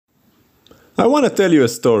I want to tell you a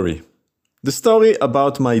story. The story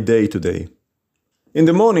about my day today. In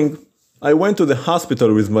the morning, I went to the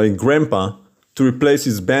hospital with my grandpa to replace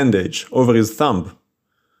his bandage over his thumb.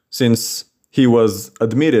 Since he was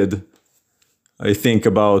admitted, I think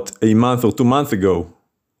about a month or 2 months ago,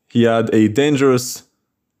 he had a dangerous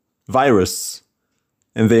virus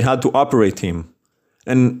and they had to operate him.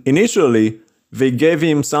 And initially, they gave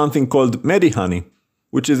him something called Medihoney,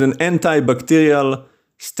 which is an antibacterial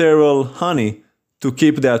sterile honey to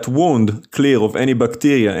keep that wound clear of any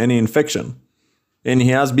bacteria, any infection. And he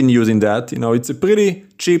has been using that. It's a pretty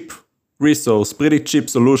cheap resource, pretty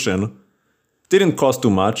cheap solution. Didn't cost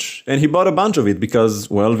too much, and he bought a bunch of it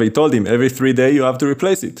because, well, they told him every 3 days you have to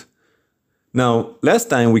replace it. Now,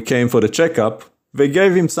 last time we came for the checkup, they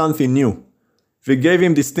gave him something new. They gave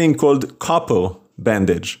him this thing called copper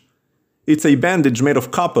bandage. It's a bandage made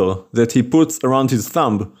of copper that he puts around his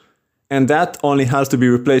thumb, and that only has to be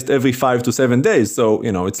replaced every 5 to 7 days. So,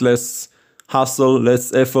 it's less hassle,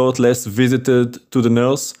 less effort, less visited to the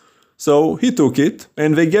nurse. So he took it,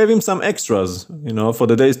 and they gave him some extras, for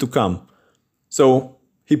the days to come. So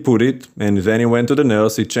he put it, and then he went to the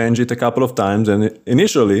nurse, he changed it a couple of times, and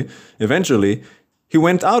eventually, he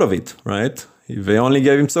went out of it, right? They only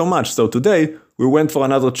gave him so much. So today, we went for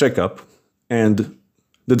another checkup, and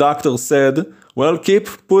the doctor said, well, keep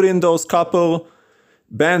putting those copper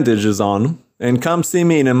bandages on, and come see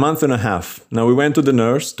me in a month and a half. Now we went to the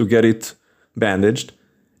nurse to get it bandaged,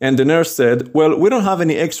 and the nurse said, well, we don't have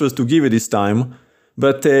any extras to give you this time,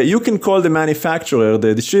 but you can call the manufacturer,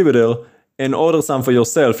 the distributor, and order some for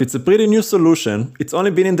yourself. It's a pretty new solution. It's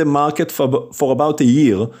only been in the market for about a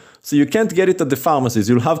year, so you can't get it at the pharmacies.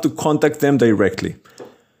 You'll have to contact them directly.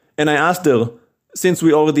 And I asked her, since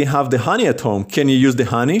we already have the honey at home, can you use the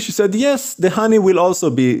honey? She said, yes, the honey will also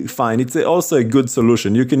be fine. It's also a good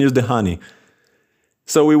solution. You can use the honey.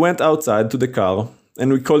 So we went outside to the car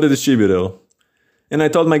and we called the distributor. And I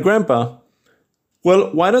told my grandpa, well,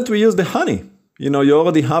 why don't we use the honey? You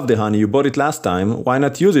already have the honey. You bought it last time. Why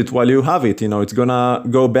not use it while you have it? It's going to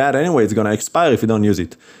go bad anyway. It's going to expire if you don't use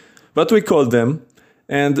it. But we called them,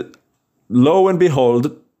 and lo and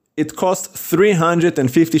behold, it cost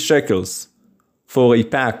 350 shekels for a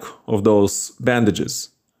pack of those bandages,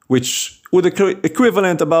 which would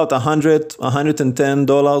equivalent about $100,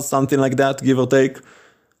 $110, something like that, give or take.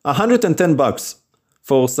 $110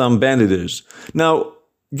 for some bandages. Now,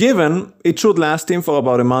 given it should last him for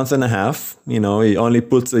about a month and a half, he only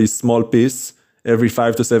puts a small piece every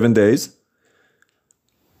 5 to 7 days.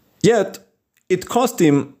 Yet, it cost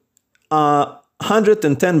him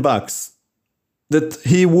 $110 that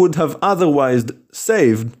he would have otherwise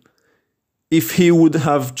saved if he would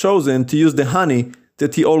have chosen to use the honey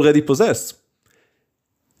that he already possessed.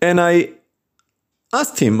 And I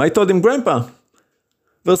asked him, I told him, Grandpa,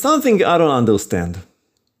 there's something I don't understand.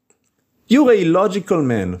 You're a logical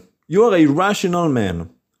man. You are a rational man.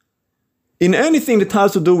 In anything that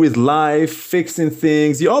has to do with life, fixing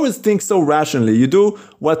things, you always think so rationally. You do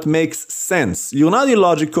what makes sense. You're not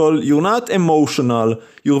illogical, you're not emotional,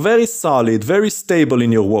 you're very solid, very stable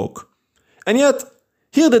in your work. And yet,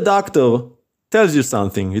 here the doctor tells you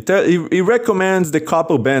something. He recommends the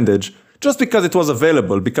copper bandage just because it was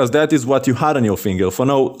available, because that is what you had on your finger for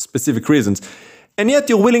no specific reasons. And yet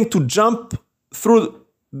you're willing to jump through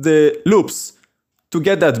the loops to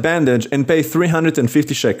get that bandage and pay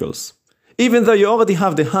 350 shekels. Even though you already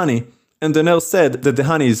have the honey and the nurse said that the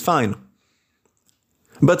honey is fine.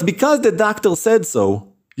 But because the doctor said so,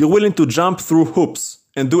 you're willing to jump through hoops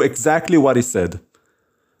and do exactly what he said. I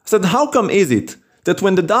said, how come is it that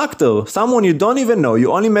when the doctor, someone you don't even know,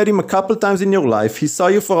 you only met him a couple times in your life, he saw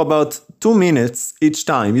you for about 2 minutes each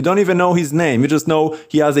time, you don't even know his name, you just know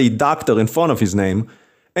he has a doctor in front of his name,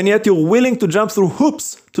 and yet you're willing to jump through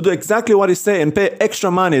hoops to do exactly what he said and pay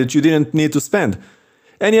extra money that you didn't need to spend.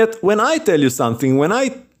 And yet when I tell you something, when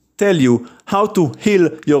I tell you how to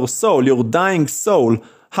heal your soul, your dying soul,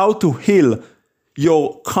 how to heal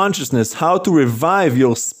your consciousness, how to revive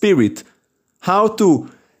your spirit, how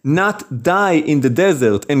to not die in the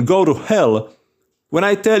desert and go to hell, when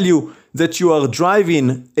I tell you that you are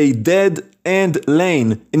driving a dead-end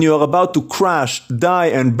lane and you are about to crash, die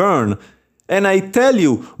and burn, and I tell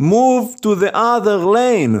you, move to the other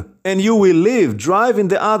lane and you will live, drive in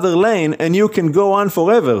the other lane and you can go on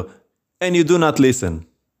forever, and you do not listen.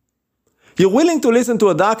 You're willing to listen to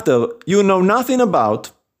a doctor you know nothing about,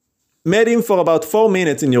 met him for about 4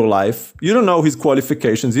 minutes in your life, you don't know his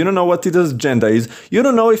qualifications, you don't know what his agenda is, you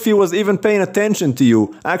don't know if he was even paying attention to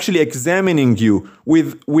you, actually examining you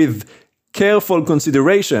with careful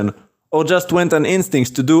consideration, or just went on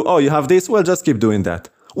instincts to do, oh, you have this, well, just keep doing that.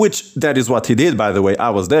 Which, that is what he did, by the way, I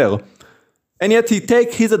was there. And yet he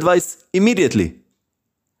take his advice immediately.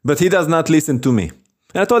 But he does not listen to me.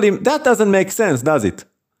 And I told him, that doesn't make sense, does it?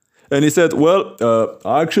 And he said, well,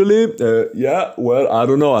 actually, yeah, well, I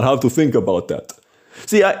don't know. I'll have to think about that.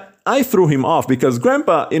 See, I threw him off because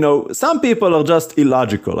Grandpa, some people are just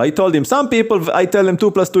illogical. I told him, some people, I tell them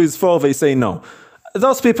 2 + 2 is 4, they say no.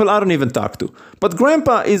 Those people I don't even talk to. But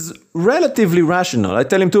Grandpa is relatively rational. I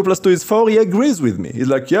tell him 2 + 2 is 4, he agrees with me. He's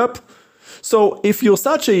like, yep. So if you're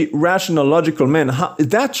such a rational, logical man,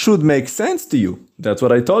 that should make sense to you. That's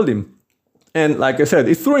what I told him. And like I said,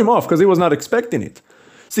 it threw him off because he was not expecting it.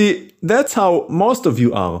 See, that's how most of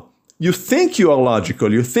you are. You think you are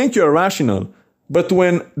logical, you think you are rational, but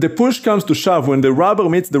when the push comes to shove, when the rubber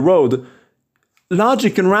meets the road,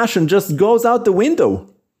 logic and ration just goes out the window.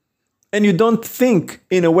 And you don't think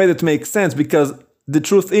in a way that makes sense because the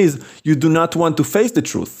truth is you do not want to face the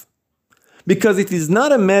truth. Because it is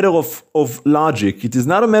not a matter of logic, it is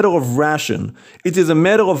not a matter of ration, it is a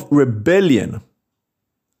matter of rebellion.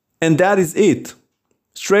 And that is it.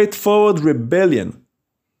 Straightforward rebellion.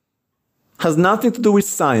 Has nothing to do with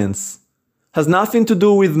science, has nothing to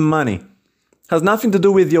do with money, has nothing to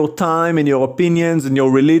do with your time and your opinions and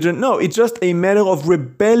your religion. No, it's just a matter of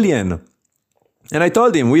rebellion. And I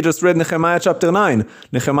told him, we just read Nehemiah chapter 9.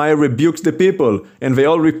 Nehemiah rebukes the people and they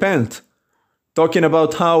all repent. Talking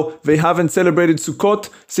about how they haven't celebrated Sukkot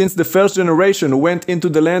since the first generation went into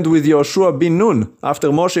the land with Yoshua bin Nun after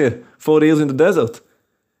Moshe 40 years in the desert.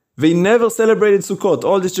 They never celebrated Sukkot,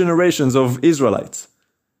 all these generations of Israelites.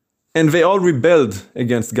 And they all rebelled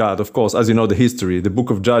against God, of course, as you know the history, the book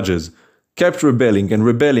of Judges. Kept rebelling and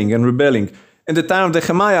rebelling and rebelling. In the time of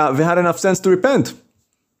Nehemiah, they had enough sense to repent.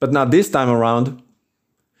 But not this time around.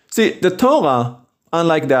 See, the Torah,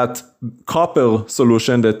 unlike that copper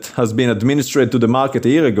solution that has been administered to the market a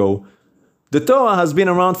year ago, the Torah has been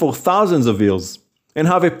around for thousands of years and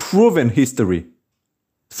have a proven history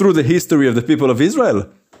through the history of the people of Israel.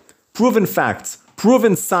 Proven facts,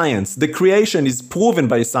 proven science. The creation is proven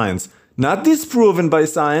by science, not disproven by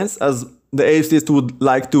science, as the atheist would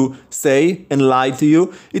like to say and lie to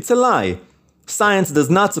you. It's a lie. Science does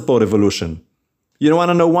not support evolution. You want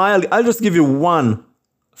to know why? I'll just give you one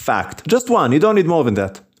fact. Just one. You don't need more than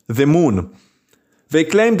that. The moon. They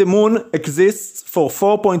claim the moon exists for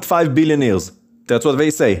 4.5 billion years. That's what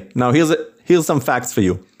they say. Now here's some facts for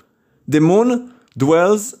you. The moon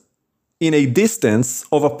dwells in a distance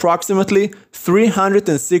of approximately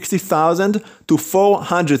 360,000 to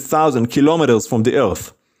 400,000 kilometers from the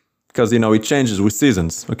Earth. Because, it changes with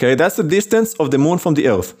seasons. Okay, that's the distance of the moon from the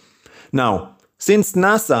Earth. Now, since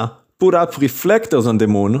NASA put up reflectors on the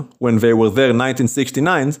moon when they were there in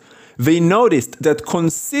 1969, they noticed that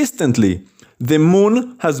consistently the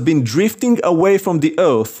moon has been drifting away from the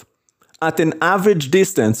Earth at an average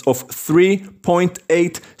distance of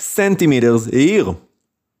 3.8 centimeters a year.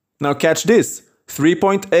 Now catch this,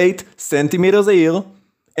 3.8 centimeters a year,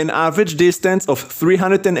 an average distance of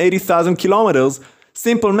 380,000 kilometers,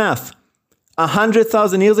 simple math.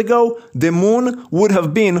 100,000 years ago, the moon would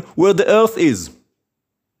have been where the Earth is.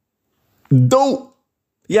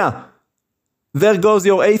 Yeah, there goes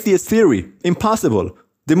your atheist theory. Impossible.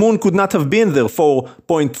 The moon could not have been there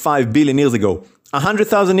 4.5 billion years ago.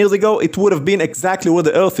 100,000 years ago, it would have been exactly where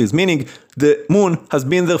the Earth is, meaning the moon has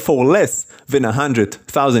been there for less than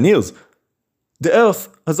 100,000 years. The Earth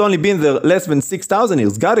has only been there less than 6,000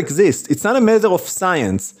 years. God exists. It's not a matter of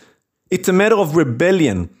science. It's a matter of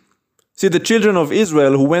rebellion. See, the children of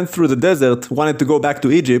Israel who went through the desert, wanted to go back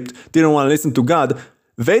to Egypt, didn't want to listen to God,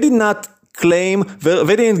 they did not claim,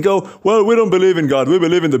 they didn't go, well, we don't believe in God, we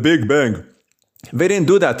believe in the Big Bang. They didn't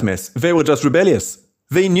do that mess. They were just rebellious.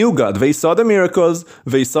 They knew God. They saw the miracles,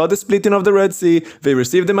 they saw the splitting of the Red Sea, they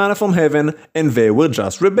received the manna from heaven, and they were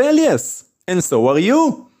just rebellious. And so are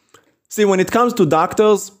you. See, when it comes to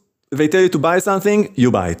doctors, they tell you to buy something,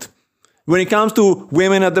 you buy it. When it comes to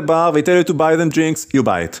women at the bar, they tell you to buy them drinks, you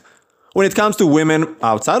buy it. When it comes to women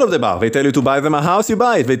outside of the bar, they tell you to buy them a house, you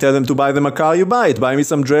buy it. They tell them to buy them a car, you buy it. Buy me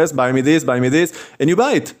some dress, buy me this, and you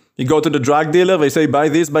buy it. You go to the drug dealer, they say buy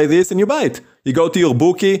this, and you buy it. You go to your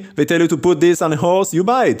bookie, they tell you to put this on a horse, you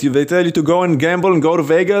buy it. They tell you to go and gamble and go to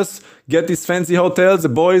Vegas, get these fancy hotels, the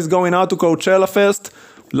boys going out to Coachella Fest,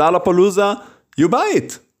 Lollapalooza, you buy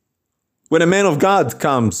it. When a man of God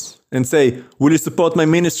comes and say, will you support my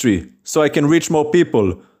ministry so I can reach more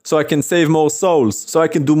people, so I can save more souls, so I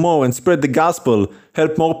can do more and spread the gospel,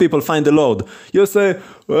 help more people find the Lord. You say,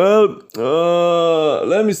 well,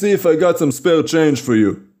 let me see if I got some spare change for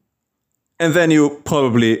you. And then you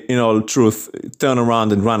probably, in all truth, turn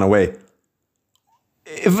around and run away.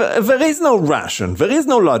 There is no ration, there is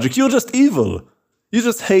no logic, you're just evil. You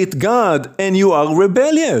just hate God and you are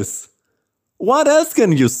rebellious. What else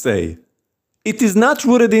can you say? It is not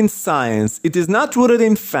rooted in science. It is not rooted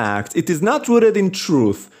in fact. It is not rooted in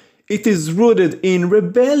truth. It is rooted in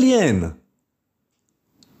rebellion.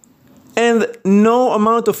 And no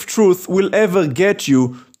amount of truth will ever get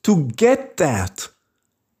you to get that.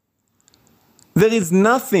 There is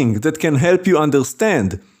nothing that can help you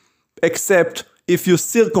understand except if you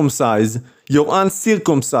circumcise your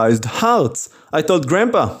uncircumcised hearts. I told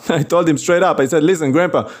Grandpa, I told him straight up, I said, listen,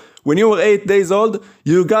 Grandpa, when you were 8 days old,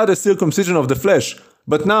 you got a circumcision of the flesh.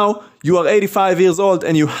 But now you are 85 years old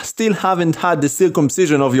and you still haven't had the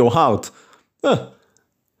circumcision of your heart.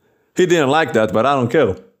 He didn't like that, but I don't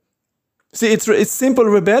care. See, it's simple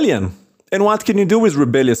rebellion. And what can you do with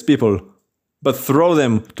rebellious people? But throw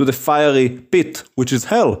them to the fiery pit, which is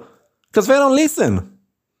hell. Because they don't listen.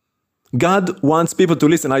 God wants people to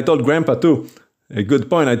listen. I told Grandpa too, a good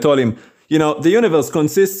point. I told him, you know, the universe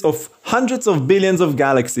consists of hundreds of billions of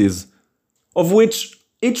galaxies, of which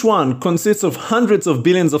each one consists of hundreds of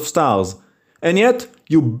billions of stars. And yet,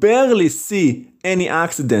 you barely see any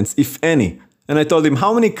accidents, if any. And I told him,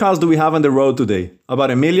 how many cars do we have on the road today?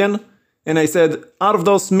 About 1 million? And I said, out of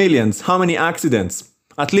those millions, how many accidents?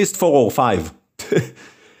 At least 4 or 5.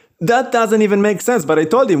 That doesn't even make sense. But I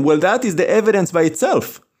told him, well, that is the evidence by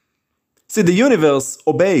itself. See, the universe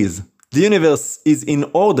obeys. The universe is in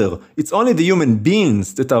order. It's only the human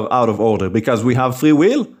beings that are out of order because we have free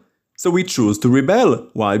will. So we choose to rebel.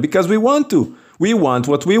 Why? Because we want to. We want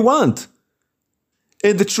what we want.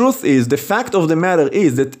 And the truth is, the fact of the matter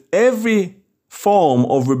is that every form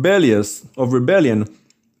of rebellion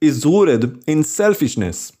is rooted in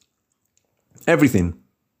selfishness. Everything.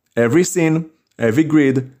 Every sin, every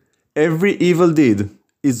greed, every evil deed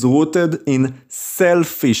is rooted in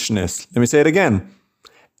selfishness. Let me say it again.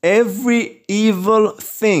 Every evil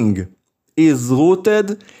thing is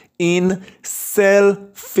rooted in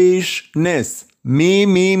selfishness.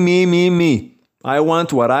 Me. I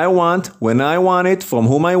want what I want, when I want it, from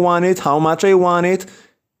whom I want it, how much I want it,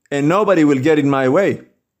 and nobody will get in my way.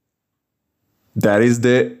 That is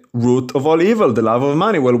the root of all evil, the love of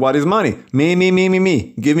money. Well, what is money?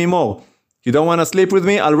 Me. Give me more. You don't want to sleep with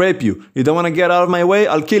me? I'll rape you. You don't want to get out of my way?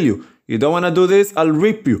 I'll kill you. You don't want to do this? I'll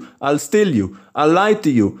rip you. I'll steal you. I'll lie to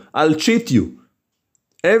you. I'll cheat you.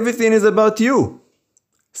 Everything is about you.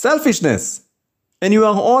 Selfishness. And you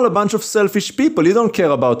are all a bunch of selfish people. You don't care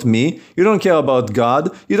about me. You don't care about God.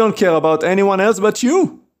 You don't care about anyone else but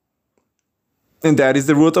you. And that is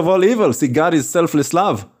the root of all evil. See, God is selfless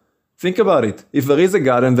love. Think about it. If there is a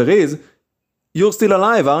God, and there is, you're still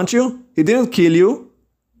alive, aren't you? He didn't kill you.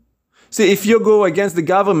 See, if you go against the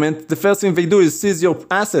government, the first thing they do is seize your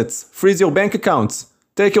assets, freeze your bank accounts,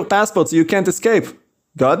 take your passport so you can't escape.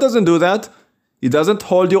 God doesn't do that. He doesn't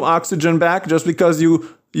hold your oxygen back just because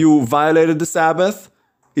you violated the Sabbath.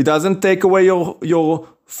 He doesn't take away your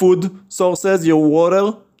food sources, your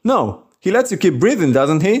water. No, He lets you keep breathing,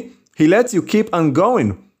 doesn't He? He lets you keep on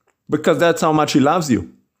going because that's how much He loves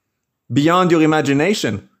you. Beyond your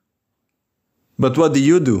imagination. But what do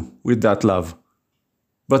you do with that love?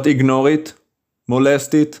 But ignore it,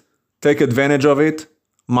 molest it, take advantage of it,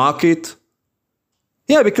 mock it.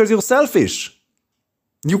 Yeah, because you're selfish.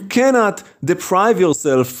 You cannot deprive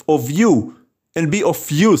yourself of you and be of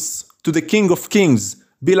use to the King of Kings.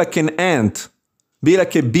 Be like an ant. Be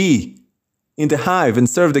like a bee in the hive and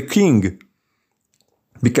serve the king.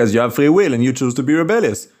 Because you have free will and you choose to be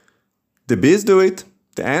rebellious. The bees do it.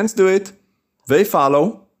 The ants do it. They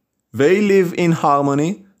follow. They live in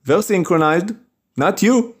harmony. They're synchronized. Not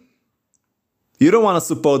you. You don't want to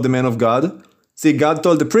support the man of God. See, God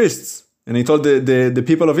told the priests, and He told the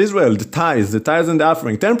people of Israel, the tithes and the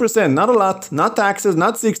offering, 10%, not a lot, not taxes,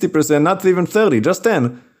 not 60%, not even 30, just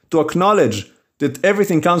 10, to acknowledge that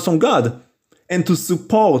everything comes from God, and to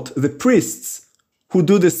support the priests who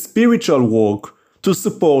do the spiritual work to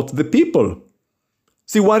support the people.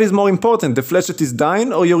 See, what is more important, the flesh that is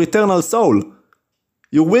dying or your eternal soul?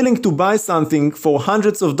 You're willing to buy something for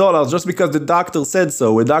hundreds of dollars just because the doctor said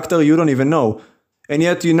so, a doctor you don't even know. And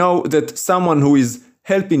yet you know that someone who is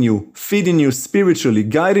helping you, feeding you spiritually,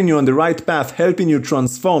 guiding you on the right path, helping you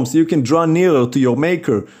transform so you can draw nearer to your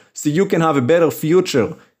Maker, so you can have a better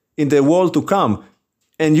future in the world to come.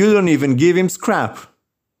 And you don't even give him scrap.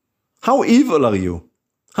 How evil are you?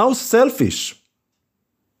 How selfish.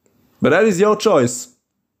 But that is your choice.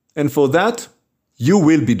 And for that, you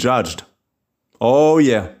will be judged. Oh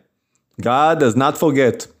yeah, God does not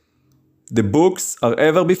forget. The books are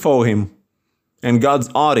ever before Him, and God's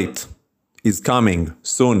audit is coming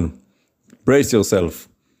soon. Brace yourself.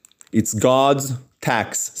 It's God's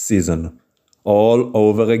tax season all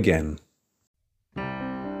over again.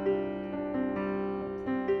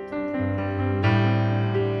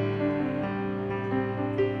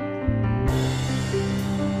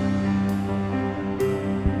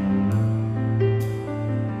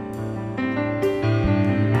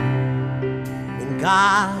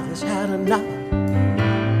 God has had enough,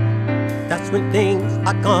 that's when things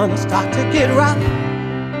are gonna start to get rough.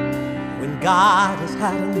 When God has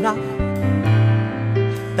had enough,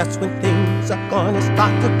 that's when things are gonna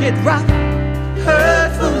start to get rough.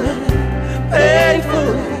 Hurtful and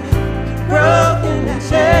painful and broken and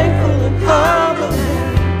shameful and humble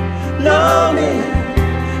and lonely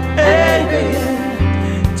and angry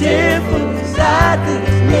and tearful and sadly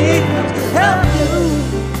as me comes to help you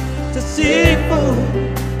to see full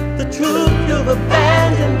the truth you've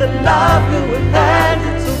abandoned, the love you have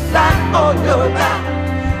handed. So flat on your back,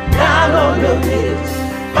 down on your knees,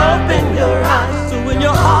 open your eyes, so in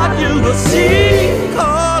your heart you will see.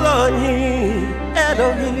 Call on Him,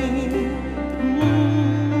 Elohim.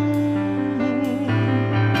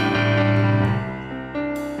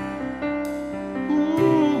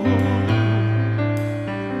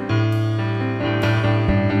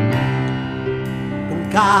 When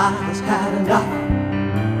God has had enough,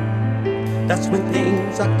 that's when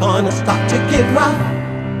things are gonna start to get rough.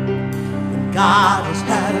 When God has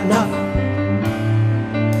had enough,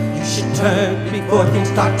 you should turn before things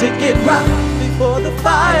start to get rough. Before the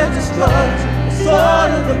fire destroys the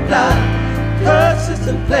sword of the blood, curses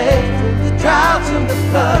and plagues, the droughts and the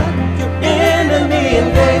flood. Your enemy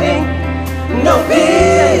invading, no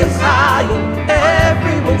peace is hiding,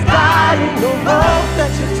 everyone's dying. No hope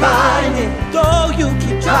that you're trying it, though you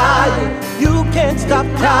keep trying, you can't stop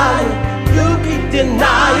trying, you keep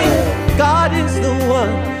denying. God is the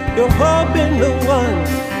one, your hope in the one,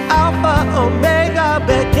 Alpha, Omega,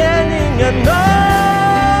 beginning and end.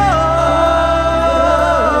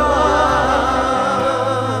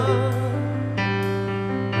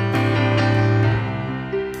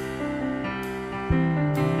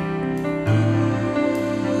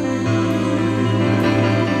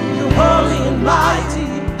 You're holy and mighty,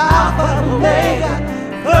 Alpha, Omega,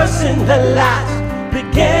 first and the last,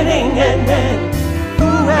 beginning and end. Who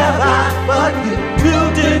have I but you to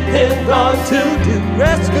depend on, to do?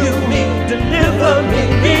 Rescue me, deliver me,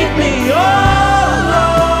 lead me, oh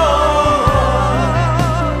Lord,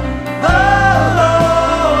 oh Lord.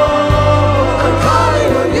 I'm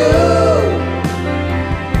calling on you,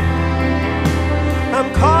 I'm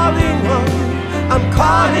calling on you, I'm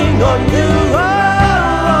calling on you, oh.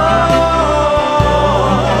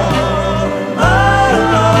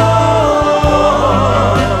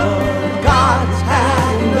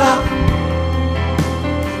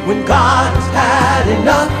 When God has had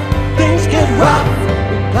enough, things get rough.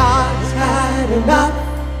 When God has had enough,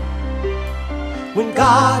 when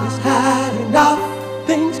God has had enough,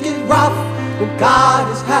 things get rough. When God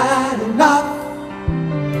has had enough,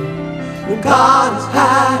 when God has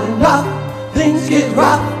had enough, things get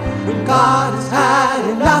rough. When God has had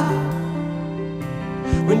enough,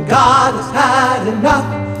 when God has had enough,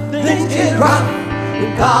 things get rough.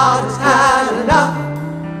 When God has had enough,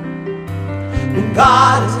 when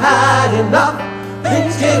God has had enough,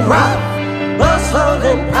 things get rough. Boastful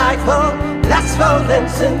and prideful, lustful and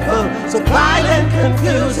sinful, so violent,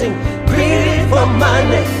 confusing, greedy for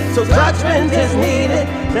money. So judgment is needed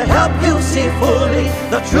to help you see fully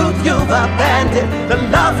the truth you've abandoned, the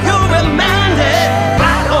love you remanded.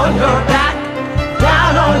 Right on your back,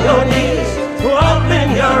 down on your knees, to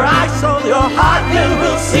open your eyes so your heart you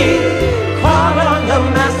will see. Call on the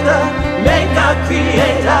Master, Maker,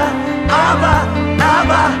 Creator, Abba,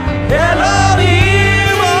 Abba,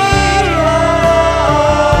 Elohim, oh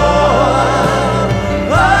Lord,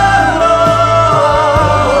 oh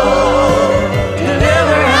Lord.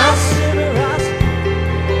 Deliver us,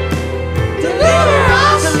 deliver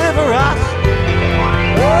us, deliver us.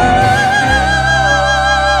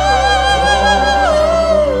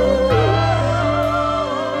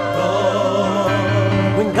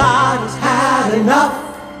 When God has had enough,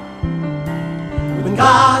 when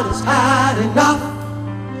God has had enough,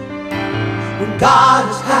 when God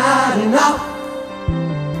has had enough,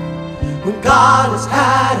 when God has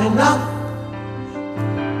had enough,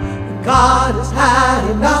 when God has had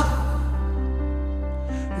enough,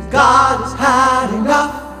 when God has had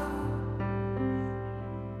enough.